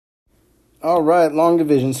All right, long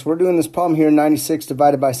division. So we're doing this problem here, 96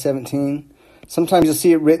 divided by 17. Sometimes you'll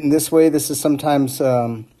see it written this way. This is sometimes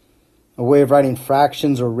a way of writing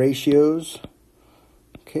fractions or ratios.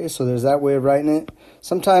 Okay, so there's that way of writing it.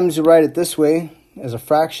 Sometimes you write it this way as a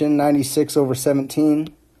fraction, 96 over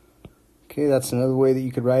 17. Okay, that's another way that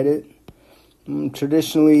you could write it.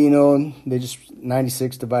 Traditionally, they just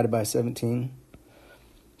 96 divided by 17.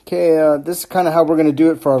 Okay, this is kind of how we're going to do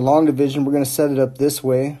it for our long division. We're going to set it up this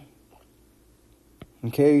way.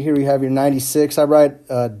 Okay, here we have your 96. I write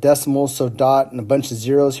decimals, so dot and a bunch of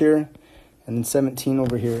zeros here, and then 17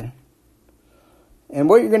 over here. And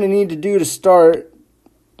what you're going to need to do to start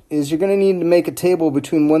is you're going to need to make a table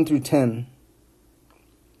between 1 through 10.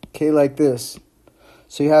 Okay, like this.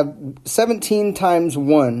 So you have 17 times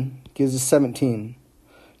 1 gives us 17.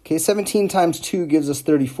 Okay, 17 times 2 gives us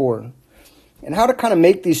 34. And how to kind of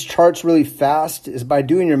make these charts really fast is by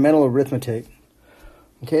doing your mental arithmetic.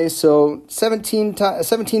 Okay, so 17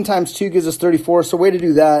 times 2 gives us 34. So a way to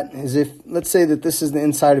do that is if, let's say that this is the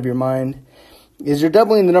inside of your mind, is you're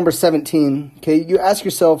doubling the number 17. Okay, you ask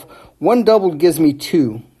yourself, 1 doubled gives me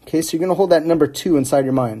 2. Okay, so you're going to hold that number 2 inside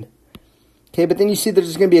your mind. Okay, but then you see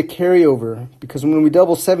there's going to be a carryover because when we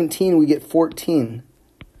double 17, we get 14.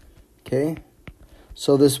 Okay,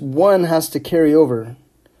 so this 1 has to carry over.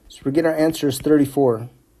 So we get our answer is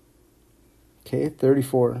 34. Okay,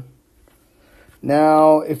 34.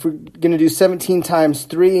 Now, if we're going to do 17 times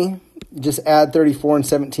 3, just add 34 and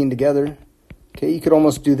 17 together. Okay, you could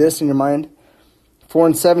almost do this in your mind. 4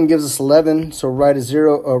 and 7 gives us 11, so write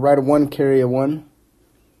a 1, carry a 1.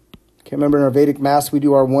 Okay, remember in our Vedic math, we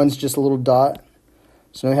do our 1s just a little dot.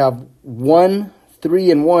 So now we have 1, 3,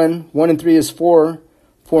 and 1. 1 and 3 is 4.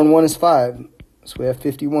 4 and 1 is 5. So we have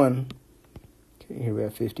 51. Okay, here we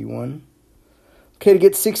have 51. Okay, to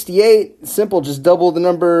get 68, simple, just double the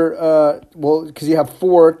number, because you have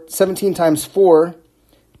 4. 17 times 4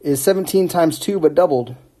 is 17 times 2, but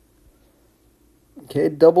doubled. Okay,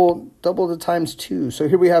 double the times 2. So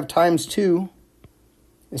here we have times 2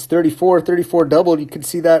 is 34. 34 doubled, you could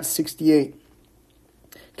see that, 68.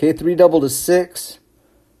 Okay, 3 doubled is 6.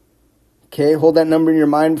 Okay, hold that number in your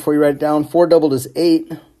mind before you write it down. 4 doubled is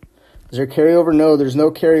 8. Is there a carryover? No, there's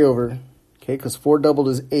no carryover. Okay, because 4 doubled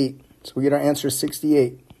is 8. So we get our answer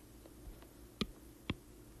 68.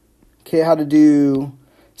 Okay, how to do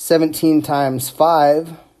 17 times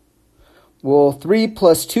 5. Well, 3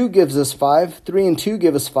 plus 2 gives us 5. 3 and 2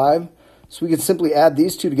 give us 5. So we can simply add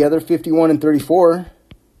these two together, 51 and 34.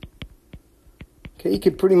 Okay, you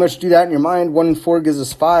could pretty much do that in your mind. 1 and 4 gives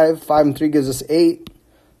us 5. 5 and 3 gives us 8.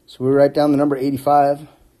 So we write down the number 85.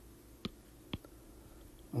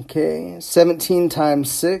 Okay, 17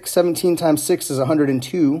 times 6. 17 times 6 is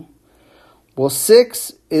 102. Well,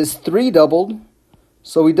 6 is 3 doubled,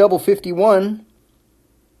 so we double 51.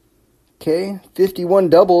 Okay, 51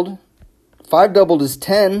 doubled. 5 doubled is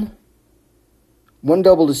 10. 1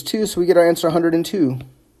 doubled is 2, so we get our answer 102.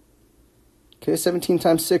 Okay, 17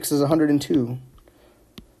 times 6 is 102.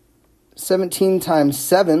 17 times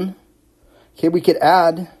 7. Okay, we could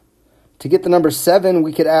add. To get the number 7,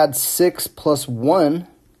 we could add 6 plus 1.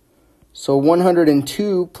 So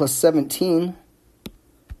 102 plus 17.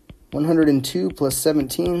 102 plus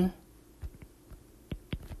 17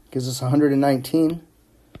 gives us 119.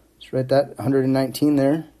 Let's write that 119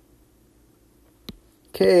 there.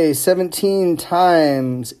 Okay, 17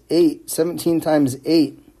 times 8. 17 times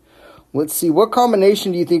 8. Let's see, what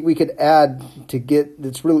combination do you think we could add to get,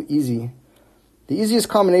 that's really easy? The easiest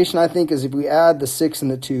combination, I think, is if we add the 6 and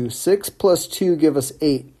the 2. 6 plus 2 give us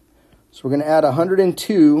 8. So we're going to add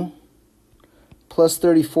 102 plus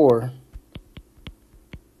 34.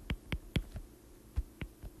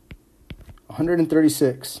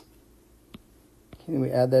 136. Okay,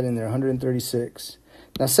 we add that in there, 136.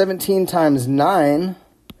 Now 17 times 9, what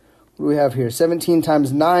do we have here? 17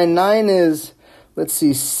 times 9, 9 is, let's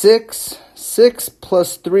see, 6. 6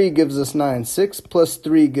 plus 3 gives us 9. 6 plus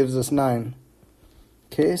 3 gives us 9.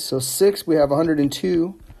 Okay, so 6 we have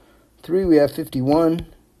 102. 3 we have 51.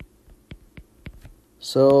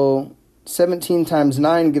 So 17 times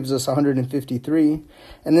 9 gives us 153.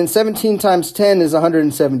 And then 17 times 10 is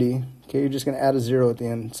 170. Okay, you're just going to add a 0 at the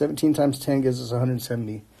end. 17 times 10 gives us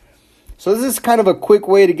 170. So this is kind of a quick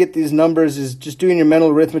way to get these numbers, is just doing your mental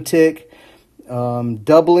arithmetic,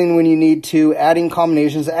 doubling when you need to, adding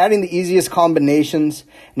combinations, adding the easiest combinations.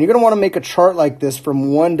 And you're going to want to make a chart like this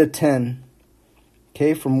from 1 to 10.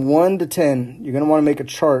 Okay, from 1 to 10, you're going to want to make a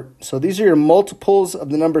chart. So these are your multiples of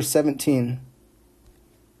the number 17.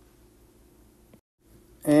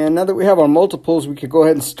 And now that we have our multiples, we could go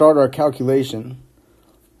ahead and start our calculation.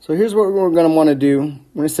 So here's what we're going to want to do.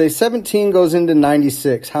 We're going to say 17 goes into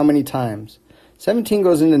 96. How many times? 17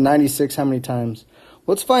 goes into 96. How many times?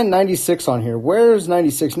 Let's find 96 on here. Where is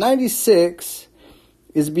 96? 96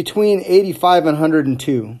 is between 85 and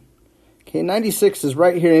 102. Okay, 96 is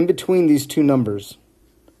right here in between these two numbers.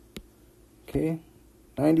 Okay,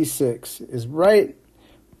 96 is right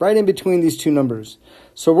in between these two numbers.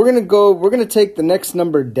 So we're going to take the next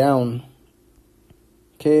number down.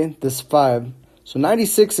 Okay, this 5. So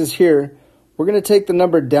 96 is here. We're going to take the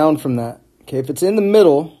number down from that. Okay, if it's in the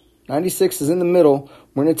middle, 96 is in the middle,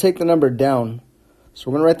 we're going to take the number down. So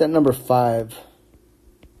we're going to write that number 5.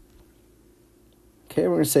 Okay,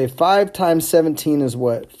 we're going to say 5 times 17 is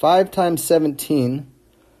what? 5 times 17.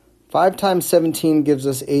 5 times 17 gives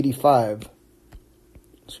us 85.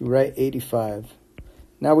 So we write 85.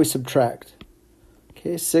 Now we subtract.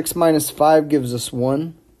 Okay, 6 minus 5 gives us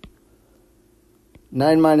 1.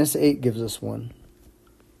 9 minus 8 gives us 1.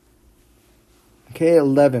 Okay,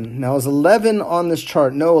 11. Now is 11 on this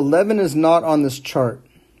chart? No, 11 is not on this chart.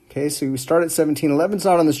 Okay, so we start at 17. 11 is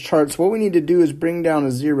not on this chart. So what we need to do is bring down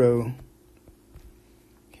a 0.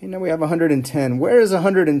 Okay, now we have 110. Where is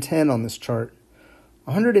 110 on this chart?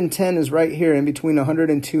 110 is right here in between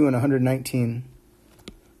 102 and 119.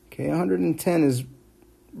 Okay, 110 is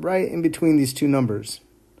right in between these two numbers.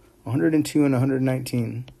 102 and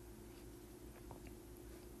 119.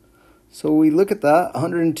 So we look at that,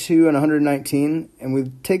 102 and 119, and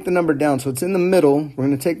we take the number down. So it's in the middle. We're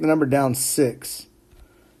going to take the number down 6.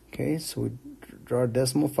 Okay, so we draw a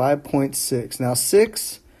decimal, 5.6. Now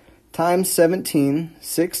 6 times 17,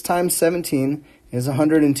 6 times 17 is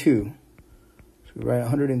 102. So we write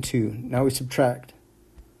 102. Now we subtract.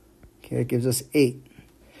 Okay, it gives us 8.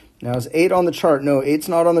 Now is 8 on the chart? No, 8's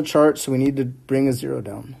not on the chart, so we need to bring a 0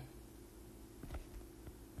 down.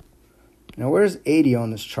 Now where's 80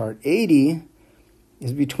 on this chart? 80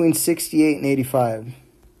 is between 68 and 85.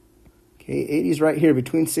 Okay, 80 is right here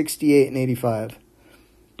between 68 and 85.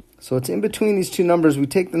 So it's in between these two numbers. We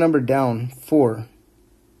take the number down, 4.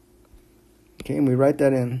 Okay, and we write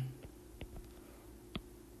that in.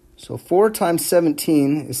 So 4 times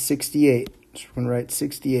 17 is 68. So we're going to write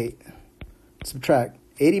 68. Subtract.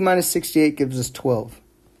 80 minus 68 gives us 12.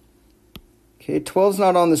 Okay, 12 is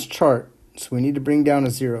not on this chart, so we need to bring down a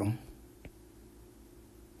 0.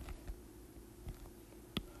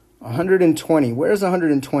 120. Where's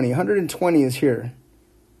 120? 120 is here.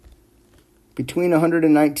 Between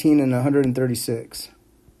 119 and 136.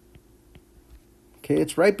 Okay,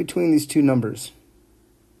 it's right between these two numbers.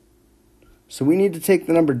 So we need to take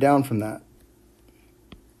the number down from that.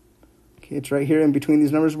 Okay, it's right here in between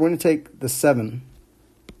these numbers. We're going to take the 7.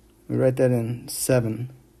 We write that in,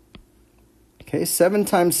 7. Okay, 7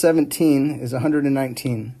 times 17 is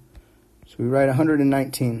 119. So we write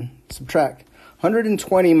 119. Subtract.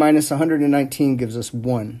 120 minus 119 gives us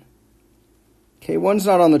 1. Okay, 1's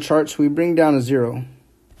not on the chart, so we bring down a 0.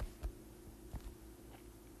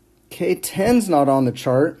 Okay, 10's not on the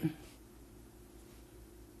chart.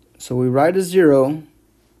 So we write a 0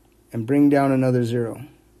 and bring down another 0.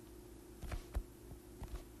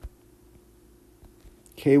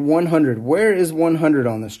 Okay, 100. Where is 100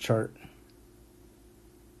 on this chart?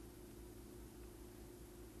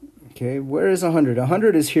 Okay, where is 100?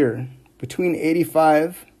 100 is here, between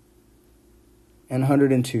 85 and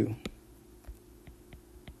 102.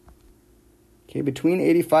 Okay, between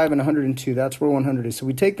 85 and 102, that's where 100 is. So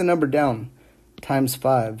we take the number down, times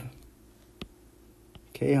 5.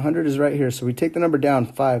 Okay, 100 is right here, so we take the number down,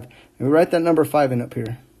 5. And we write that number 5 in up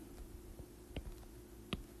here.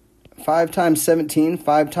 5 times 17,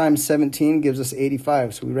 5 times 17 gives us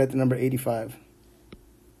 85, so we write the number 85.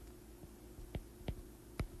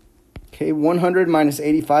 Okay, 100 minus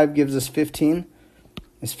 85 gives us 15.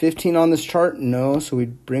 Is 15 on this chart? No, so we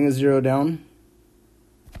bring a 0 down.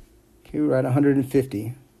 Okay, we write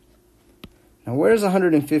 150. Now where's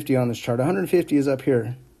 150 on this chart? 150 is up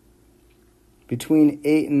here. Between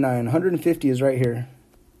 8 and 9. 150 is right here.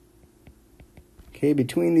 Okay,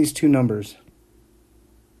 between these two numbers.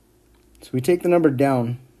 So we take the number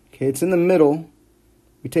down. Okay, it's in the middle.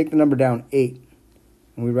 We take the number down, 8.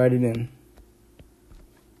 And we write it in.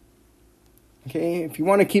 Okay, if you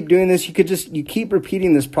want to keep doing this, you keep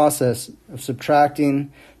repeating this process of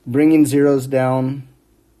subtracting, bringing zeros down.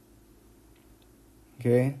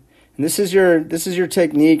 Okay, and this is your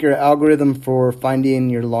technique or algorithm for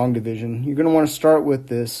finding your long division. You're going to want to start with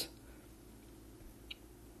this.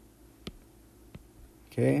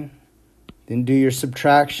 Okay, then do your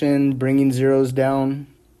subtraction, bringing zeros down.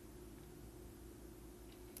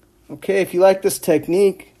 Okay, if you like this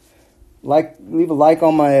technique, leave a like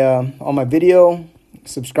on my video.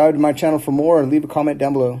 Subscribe to my channel for more and leave a comment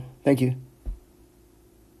down below. Thank you.